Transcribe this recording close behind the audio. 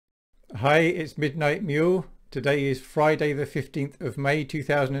Hi, it's Midnight Mule. Today is Friday the 15th of May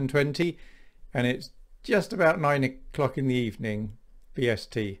 2020 and it's just about 9 o'clock in the evening,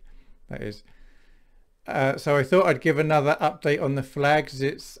 BST, that is. So I thought I'd give another update on the flags.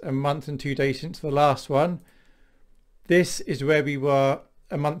 It's a month and 2 days since the last one. This is where we were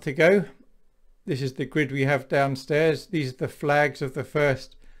a month ago. This is the grid we have downstairs. These are the flags of the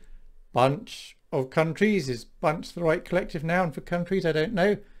first bunch of countries. Is bunch the right collective noun for countries? I don't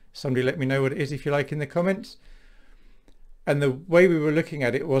know. Somebody let me know what it is if you like in the comments. And the way we were looking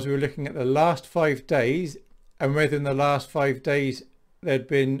at it was we were looking at the last 5 days and whether in the last 5 days there'd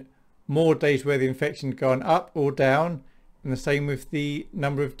been more days where the infection had gone up or down, and the same with the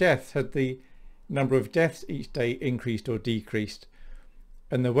number of deaths. Had the number of deaths each day increased or decreased?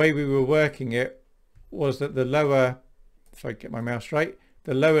 And the way we were working it was that the lower, if I get my mouse right,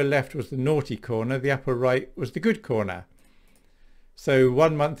 the lower left was the naughty corner, the upper right was the good corner. So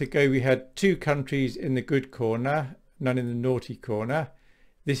 1 month ago we had 2 countries in the good corner, none in the naughty corner.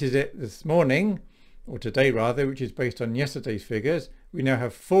 This is it this morning, or today rather, which is based on yesterday's figures. We now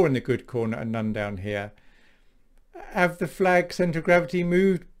have 4 in the good corner and none down here. Have the flag centre of gravity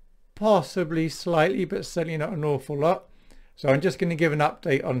moved? Possibly slightly, but certainly not an awful lot. So I'm just going to give an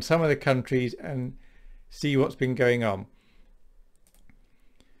update on some of the countries and see what's been going on.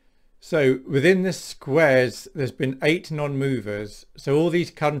 So within the squares, there's been 8 non-movers. So all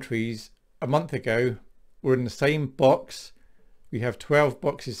these countries a month ago were in the same box. We have 12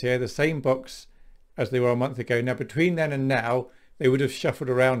 boxes here, the same box as they were a month ago. Now between then and now, they would have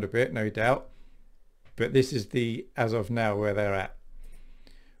shuffled around a bit, no doubt. But this is the as of now where they're at.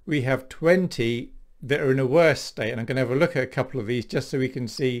 We have 20 that are in a worse state, and I'm going to have a look at a couple of these just so we can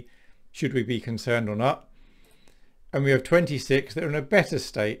see should we be concerned or not. And we have 26 that are in a better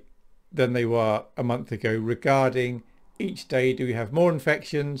state than they were a month ago regarding each day. Do we have more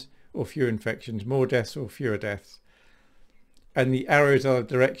infections or fewer infections, more deaths or fewer deaths? And the arrows are the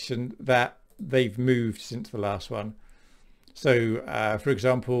direction that they've moved since the last one. So for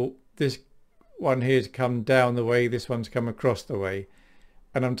example, this one here has come down the way, this one's come across the way,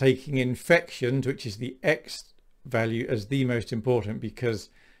 and I'm taking infections, which is the X value, as the most important because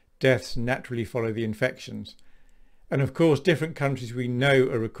deaths naturally follow the infections. And of course, different countries we know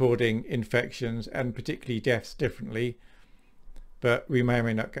are recording infections and particularly deaths differently, but we may or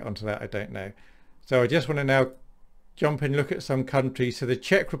may not get onto that, I don't know. So I just want to now jump in and look at some countries. So the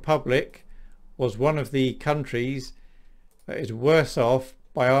Czech Republic was one of the countries that is worse off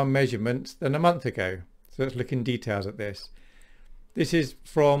by our measurements than a month ago. So let's look in details at this. This is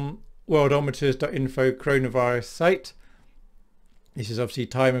from worldometers.info coronavirus site. This is obviously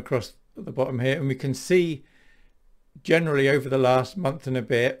time across at the bottom here, and we can see generally over the last month and a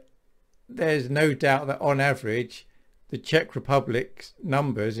bit, there's no doubt that on average the Czech Republic's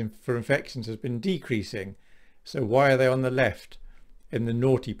numbers for infections has been decreasing. So why are they on the left in the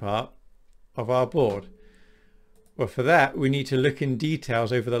naughty part of our board? Well, for that we need to look in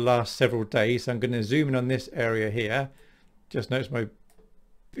details over the last several days. So I'm going to zoom in on this area here. Just notice my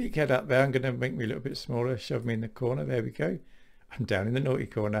big head up there. I'm going to make me a little bit smaller, shove me in the corner. There we go. I'm down in the naughty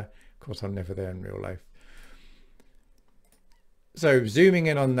corner. Of course, I'm never there in real life. So zooming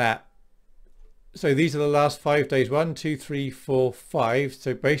in on that. So these are the last 5 days, 1, 2, 3, 4, 5.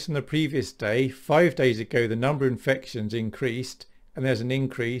 So based on the previous day, 5 days ago, the number of infections increased and there's an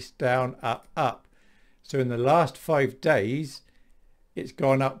increase down, up, up. So in the last 5 days, it's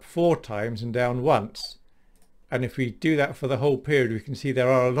gone up 4 times and down once. And if we do that for the whole period, we can see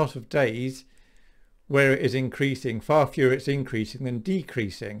there are a lot of days where it is increasing, far fewer it's increasing than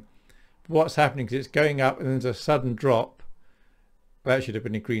decreasing. But what's happening is it's going up and there's a sudden drop. That should have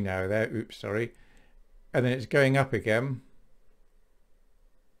been a green arrow there, oops, sorry. And then it's going up again.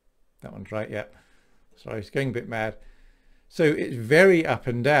 That one's right, yeah. Sorry, it's going a bit mad. So it's very up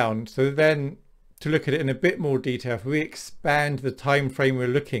and down. So then to look at it in a bit more detail, if we expand the time frame we're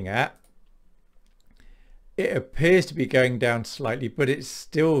looking at, it appears to be going down slightly, but it's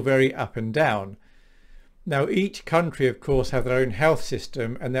still very up and down. Now each country of course have their own health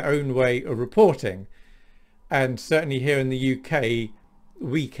system and their own way of reporting. And certainly here in the UK,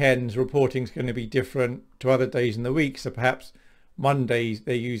 weekends reporting is going to be different to other days in the week. So perhaps Mondays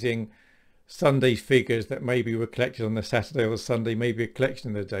they're using Sunday's figures that maybe were collected on the Saturday or the Sunday, maybe a collection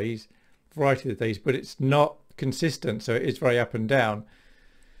of the days, variety of the days, but it's not consistent. So it is very up and down.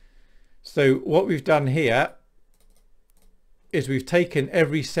 So what we've done here is we've taken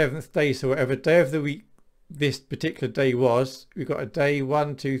every 7th day. So whatever day of the week this particular day was, we've got a day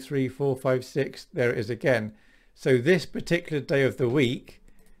 1, 2, 3, 4, 5, 6. There it is again. So this particular day of the week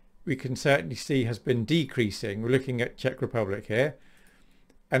we can certainly see has been decreasing. We're looking at Czech Republic here.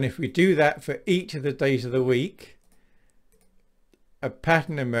 And if we do that for each of the days of the week, a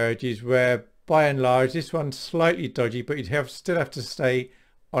pattern emerges where by and large this one's slightly dodgy, but you'd still have to say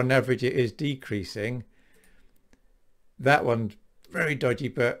on average it is decreasing. That one's very dodgy,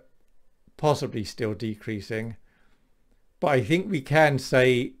 but possibly still decreasing. But I think we can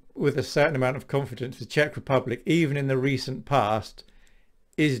say with a certain amount of confidence the Czech Republic, even in the recent past,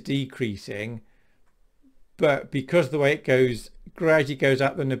 is decreasing. But because the way it goes, gradually goes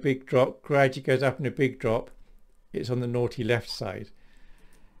up, then a big drop, gradually goes up and a big drop, it's on the naughty left side.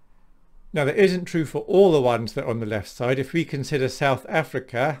 Now that isn't true for all the ones that are on the left side. If we consider South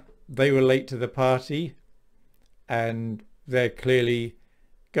Africa, they were late to the party and they're clearly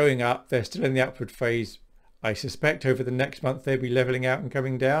going up. They're still in the upward phase. I suspect over the next month they'll be leveling out and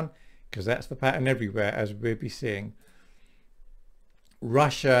coming down, because that's the pattern everywhere, as we'll be seeing.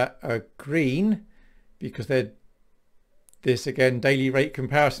 Russia are green because they're, this again daily rate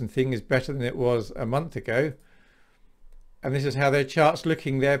comparison thing is better than it was a month ago. And this is how their chart's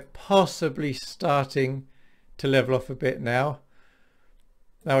looking. They're possibly starting to level off a bit now.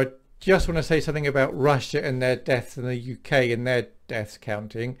 Now I just want to say something about Russia and their deaths and the UK and their deaths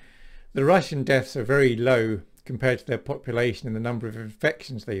counting. The Russian deaths are very low compared to their population and the number of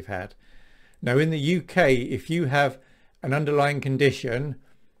infections they've had. Now in the UK, if you have an underlying condition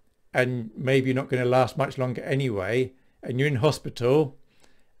and maybe you're not going to last much longer anyway, and you're in hospital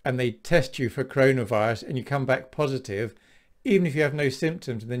and they test you for coronavirus and you come back positive, even if you have no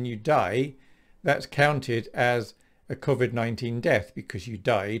symptoms and then you die, that's counted as a COVID-19 death because you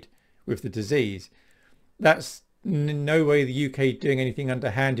died with the disease. That's in no way the UK doing anything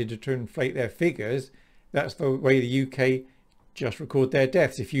underhanded to inflate their figures. That's the way the UK just record their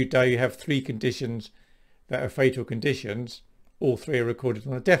deaths. If you die, you have 3 conditions that are fatal conditions. All 3 are recorded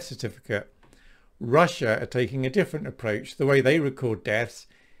on a death certificate. Russia are taking a different approach. The way they record deaths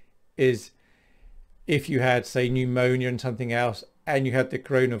is if you had, say, pneumonia and something else, and you had the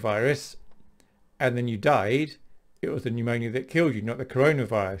coronavirus, and then you died, it was the pneumonia that killed you, not the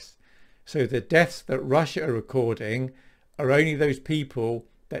coronavirus. So the deaths that Russia are recording are only those people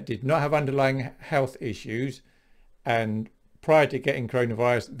that did not have underlying health issues, and prior to getting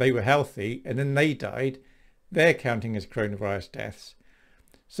coronavirus they were healthy and then they died. They're counting as coronavirus deaths.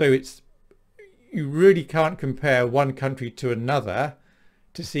 So it's, you really can't compare one country to another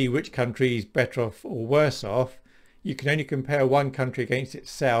to see which country is better off or worse off. You can only compare one country against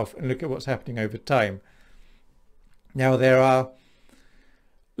itself and look at what's happening over time. Now there are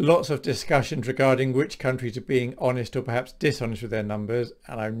lots of discussions regarding which countries are being honest or perhaps dishonest with their numbers,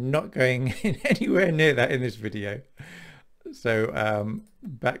 and I'm not going anywhere near that in this video. So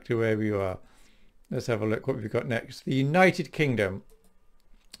back to where we are. Let's have a look what we've got next. The United Kingdom.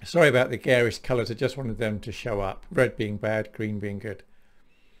 Sorry about the garish colours, I just wanted them to show up. Red being bad, green being good.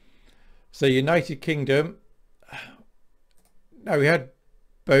 So United Kingdom. Now we had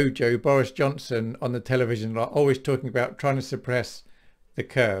Boris Johnson on the television, always talking about trying to suppress the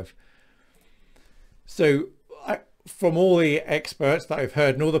curve. So from all the experts that I've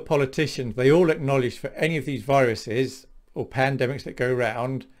heard and all the politicians, they all acknowledge for any of these viruses or pandemics that go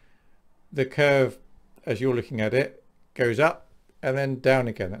around, the curve, as you're looking at it, goes up and then down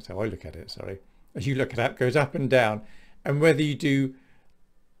again. That's how I look at it, sorry. As you look at it, goes up and down. And whether you do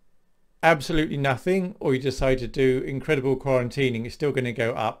absolutely nothing or you decide to do incredible quarantining, it's still going to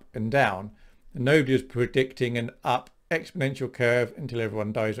go up and down. And nobody is predicting an up exponential curve until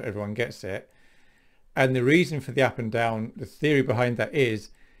everyone dies or everyone gets it. And the reason for the up and down, the theory behind that is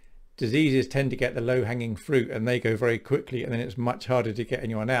diseases tend to get the low-hanging fruit and they go very quickly, and then it's much harder to get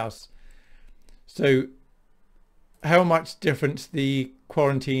anyone else. So how much difference the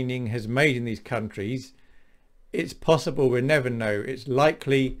quarantining has made in these countries, it's possible, we'll never know. It's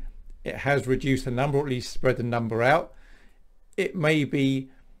likely it has reduced the number, or at least spread the number out. It may be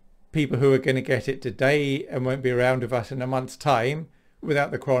people who are going to get it today and won't be around with us in a month's time,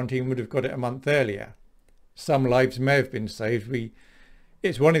 without the quarantine would have got it a month earlier. Some lives may have been saved.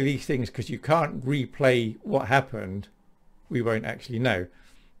 It's one of these things, because you can't replay what happened. We won't actually know.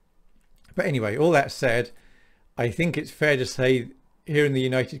 But anyway, all that said, I think it's fair to say here in the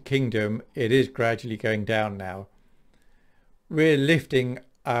United Kingdom, it is gradually going down now. We're lifting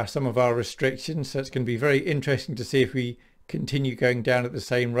some of our restrictions, so it's going to be very interesting to see if we continue going down at the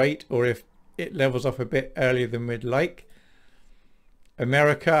same rate or if it levels off a bit earlier than we'd like.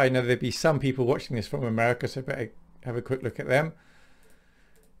 America, I know there'd be some people watching this from America, so better have a quick look at them.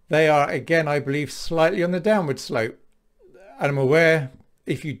 They are, again, I believe, slightly on the downward slope. And I'm aware,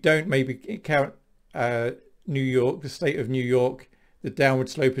 if you don't maybe count New York, the state of New York, the downward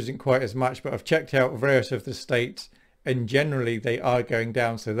slope isn't quite as much, but I've checked out various of the states and generally they are going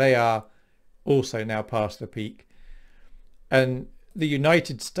down. So they are also now past the peak. And the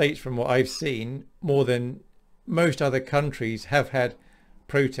United States, from what I've seen, more than most other countries, have had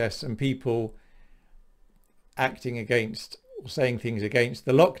protests and people acting against or saying things against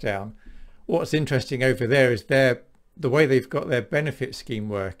the lockdown. What's interesting over there is the way they've got their benefit scheme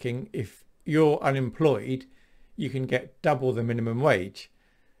working. If you're unemployed, you can get double the minimum wage.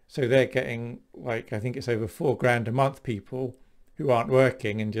 So they're getting, like, I think it's over $4,000 a month, people who aren't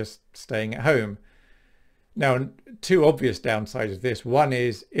working and just staying at home. Now, two obvious downsides of this. One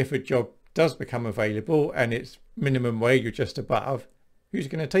is if a job does become available and it's minimum wage or just above, who's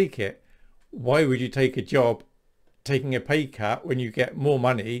going to take it? Why would you take a job taking a pay cut when you get more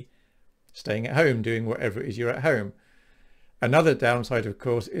money staying at home doing whatever it is you're at home? Another downside, of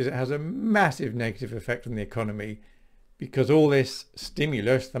course, is it has a massive negative effect on the economy, because all this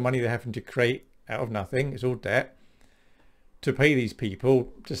stimulus, the money they're having to create out of nothing, it's all debt, to pay these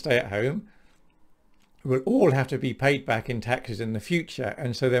people to stay at home, will all have to be paid back in taxes in the future.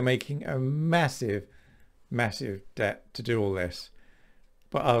 And so they're making a massive, massive debt to do all this.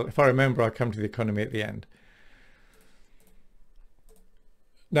 But if I remember, I'll come to the economy at the end.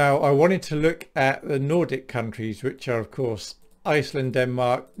 Now, I wanted to look at the Nordic countries, which are, of course, Iceland,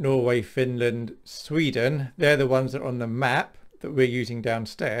 Denmark, Norway, Finland, Sweden. They're the ones that are on the map that we're using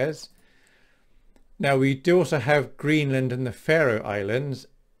downstairs. Now, we do also have Greenland and the Faroe Islands,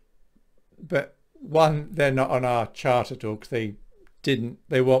 but one, they're not on our chart at all because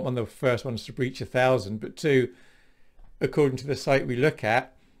they weren't one of the first ones to breach 1,000. But two, according to the site we look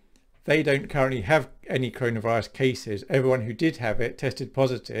at, they don't currently have any coronavirus cases. Everyone who did have it tested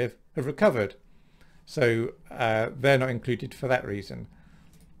positive have recovered. So they're not included for that reason.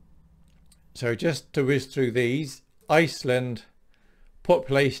 So just to whiz through these, Iceland,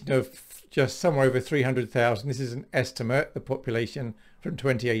 population of just somewhere over 300,000. This is an estimate, the population from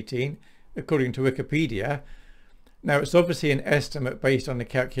 2018, according to Wikipedia. Now, it's obviously an estimate based on the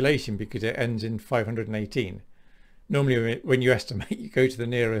calculation because it ends in 518. Normally, when you estimate, you go to the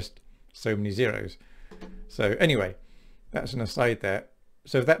nearest so many zeros. So anyway, that's an aside there.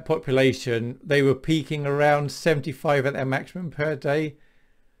 So that population, they were peaking around 75 at their maximum per day,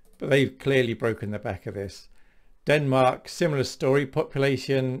 but they've clearly broken the back of this. Denmark, similar story,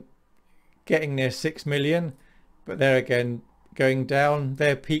 population getting near 6 million, but they're again going down.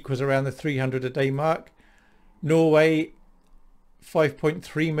 Their peak was around the 300 a day mark. Norway,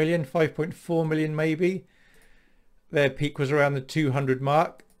 5.3 million, 5.4 million maybe. Their peak was around the 200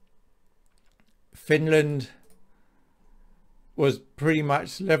 mark. Finland was pretty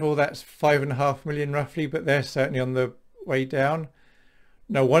much level, that's 5.5 million roughly, but they're certainly on the way down.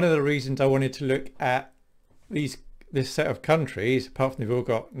 Now, one of the reasons I wanted to look at this set of countries, apart from they've all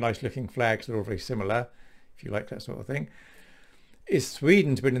got nice looking flags, they're all very similar, if you like that sort of thing, is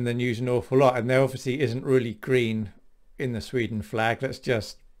Sweden's been in the news an awful lot, and there obviously isn't really green in the Sweden flag. That's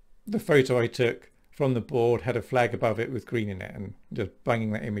just the photo I took from the board, had a flag above it with green in it, and just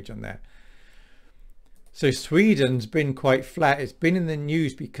banging that image on there. So Sweden's been quite flat. It's been in the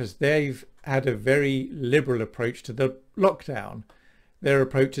news because they've had a very liberal approach to the lockdown. Their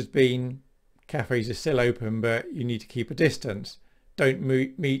approach has been cafes are still open, but you need to keep a distance. Don't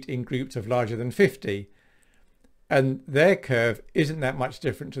meet in groups of larger than 50. And their curve isn't that much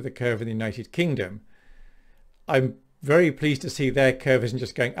different to the curve in the United Kingdom. I'm very pleased to see their curve isn't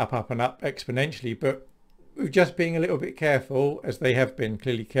just going up, up and up exponentially, but with just being a little bit careful, as they have been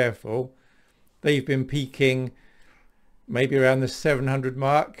clearly careful. They've been peaking maybe around the 700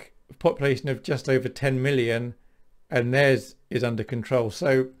 mark, population of just over 10 million, and theirs is under control.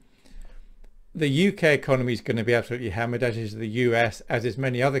 So the UK economy is going to be absolutely hammered, as is the US, as is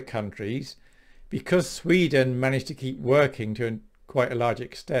many other countries. Because Sweden managed to keep working to quite a large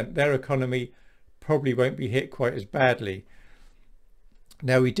extent, their economy probably won't be hit quite as badly.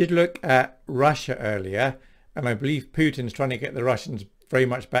 Now, we did look at Russia earlier, and I believe Putin's trying to get the Russians very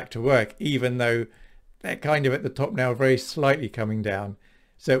much back to work, even though they're kind of at the top now, very slightly coming down.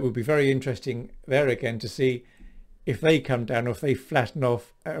 So it will be very interesting there again to see if they come down or if they flatten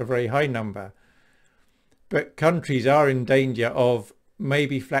off at a very high number. But countries are in danger of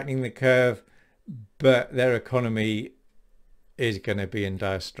maybe flattening the curve, but their economy is going to be in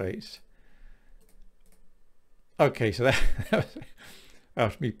dire straits. Okay, so that was,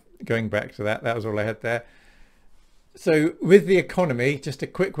 after me going back to that was all I had there. So with the economy, just a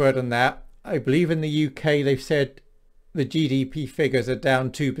quick word on that. I believe in the UK they've said the GDP figures are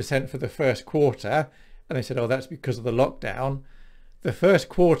down 2% for the first quarter, and they said, oh, that's because of the lockdown. The first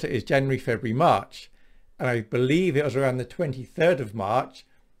quarter is January, February, March, and I believe it was around the 23rd of March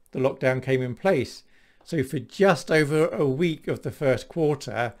the lockdown came in place. So for just over a week of the first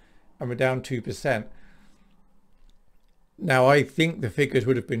quarter, and we're down 2%. Now, I think the figures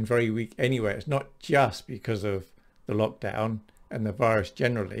would have been very weak anyway. It's not just because of the lockdown and the virus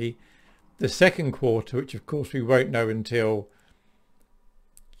generally. The second quarter, which of course we won't know until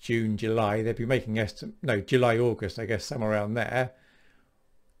June, July, they'd be making July, August, I guess, somewhere around there.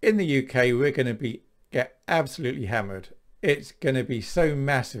 In the UK, we're going to get absolutely hammered. It's going to be so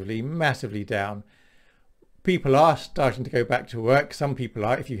massively down. People are starting to go back to work. Some people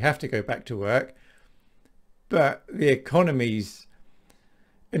are, if you have to go back to work. But the economy's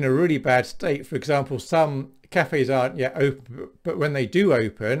in a really bad state. For example, some cafes aren't yet open, but when they do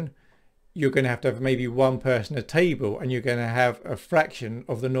open, you're going to have maybe one person a table, and you're going to have a fraction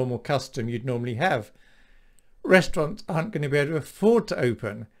of the normal custom you'd normally have. Restaurants aren't going to be able to afford to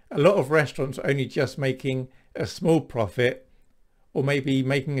open. A lot of restaurants are only just making a small profit, or maybe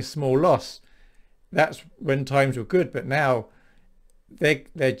making a small loss. That's when times were good, but now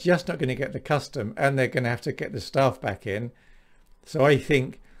they're just not going to get the custom, and they're going to have to get the staff back in. So I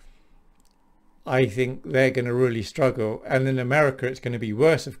think they're going to really struggle. And in America, it's going to be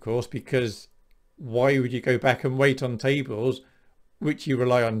worse, of course, because why would you go back and wait on tables, which you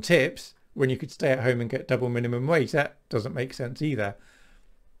rely on tips, when you could stay at home and get double minimum wage? That doesn't make sense either.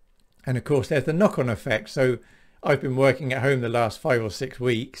 And of course, there's the knock-on effect. So I've been working at home the last 5 or 6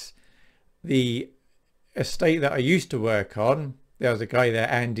 weeks. The estate that I used to work on, there was a guy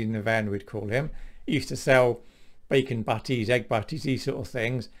there, Andy in the van, we'd call him. He used to sell bacon butties, egg butties, these sort of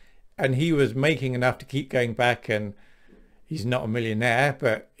things. And he was making enough to keep going back, and he's not a millionaire,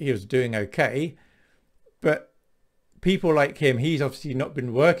 but he was doing okay. But people like him, he's obviously not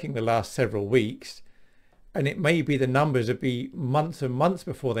been working the last several weeks, and it may be the numbers will be months and months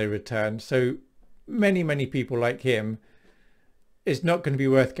before they return. So many people like him, it's not going to be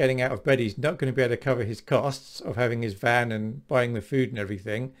worth getting out of bed. He's not going to be able to cover his costs of having his van and buying the food and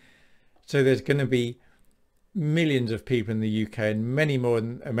everything. So there's going to be millions of people in the UK, and many more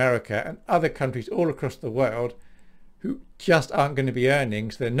in America and other countries all across the world, who just aren't going to be earning,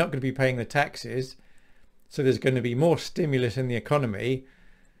 so they're not going to be paying the taxes. So there's going to be more stimulus in the economy.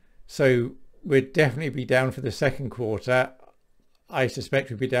 So we'd definitely be down for the second quarter. I suspect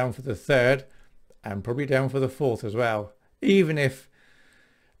we'd be down for the third, and probably down for the fourth as well. Even if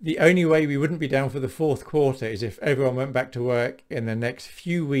the only way we wouldn't be down for the fourth quarter is if everyone went back to work in the next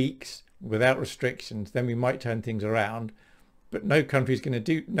few weeks without restrictions, then we might turn things around. But no country in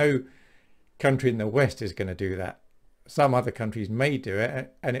the West is going to do that. Some other countries may do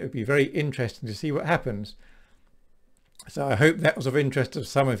it, and it would be very interesting to see what happens. So I hope that was of interest to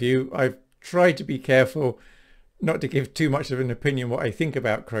some of you. I've tried to be careful not to give too much of an opinion what I think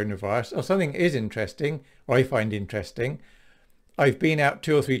about coronavirus. Or something is interesting, or I find interesting. I've been out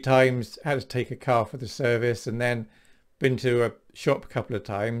 2 or 3 times, had to take a car for the service, and then been to a shop a couple of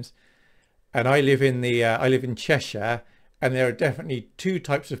times. And I live in Cheshire, and there are definitely 2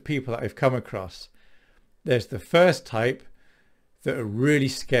 types of people that I've come across. There's the first type that are really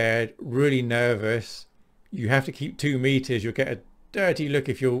scared, really nervous. You have to keep 2 meters. You'll get a dirty look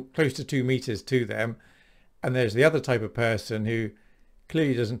if you're close to 2 meters to them. And there's the other type of person who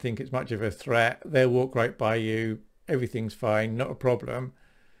clearly doesn't think it's much of a threat. They'll walk right by you. Everything's fine, not a problem.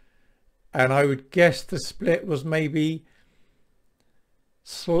 And I would guess the split was maybe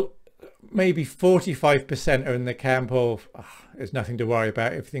 45% are in the camp of there's nothing to worry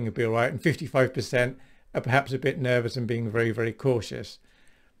about, everything will be all right, and 55% are perhaps a bit nervous and being very cautious.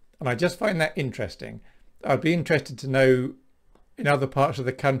 And I just find that interesting. I'd be interested to know in other parts of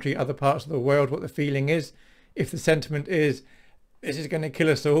the country, other parts of the world, what the feeling is. If the sentiment is this is going to kill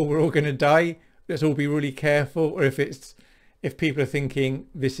us all, we're all going to die, let's all be really careful, or if people are thinking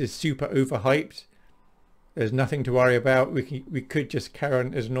this is super overhyped, there's nothing to worry about, we could just carry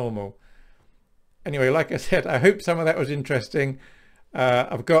on as normal. Anyway, like I said, I hope some of that was interesting.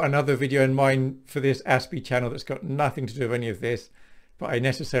 I've got another video in mind for this Aspie channel that's got nothing to do with any of this, but I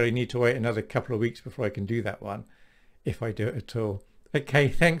necessarily need to wait another couple of weeks before I can do that one, if I do it at all. Okay,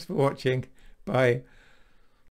 thanks for watching. Bye.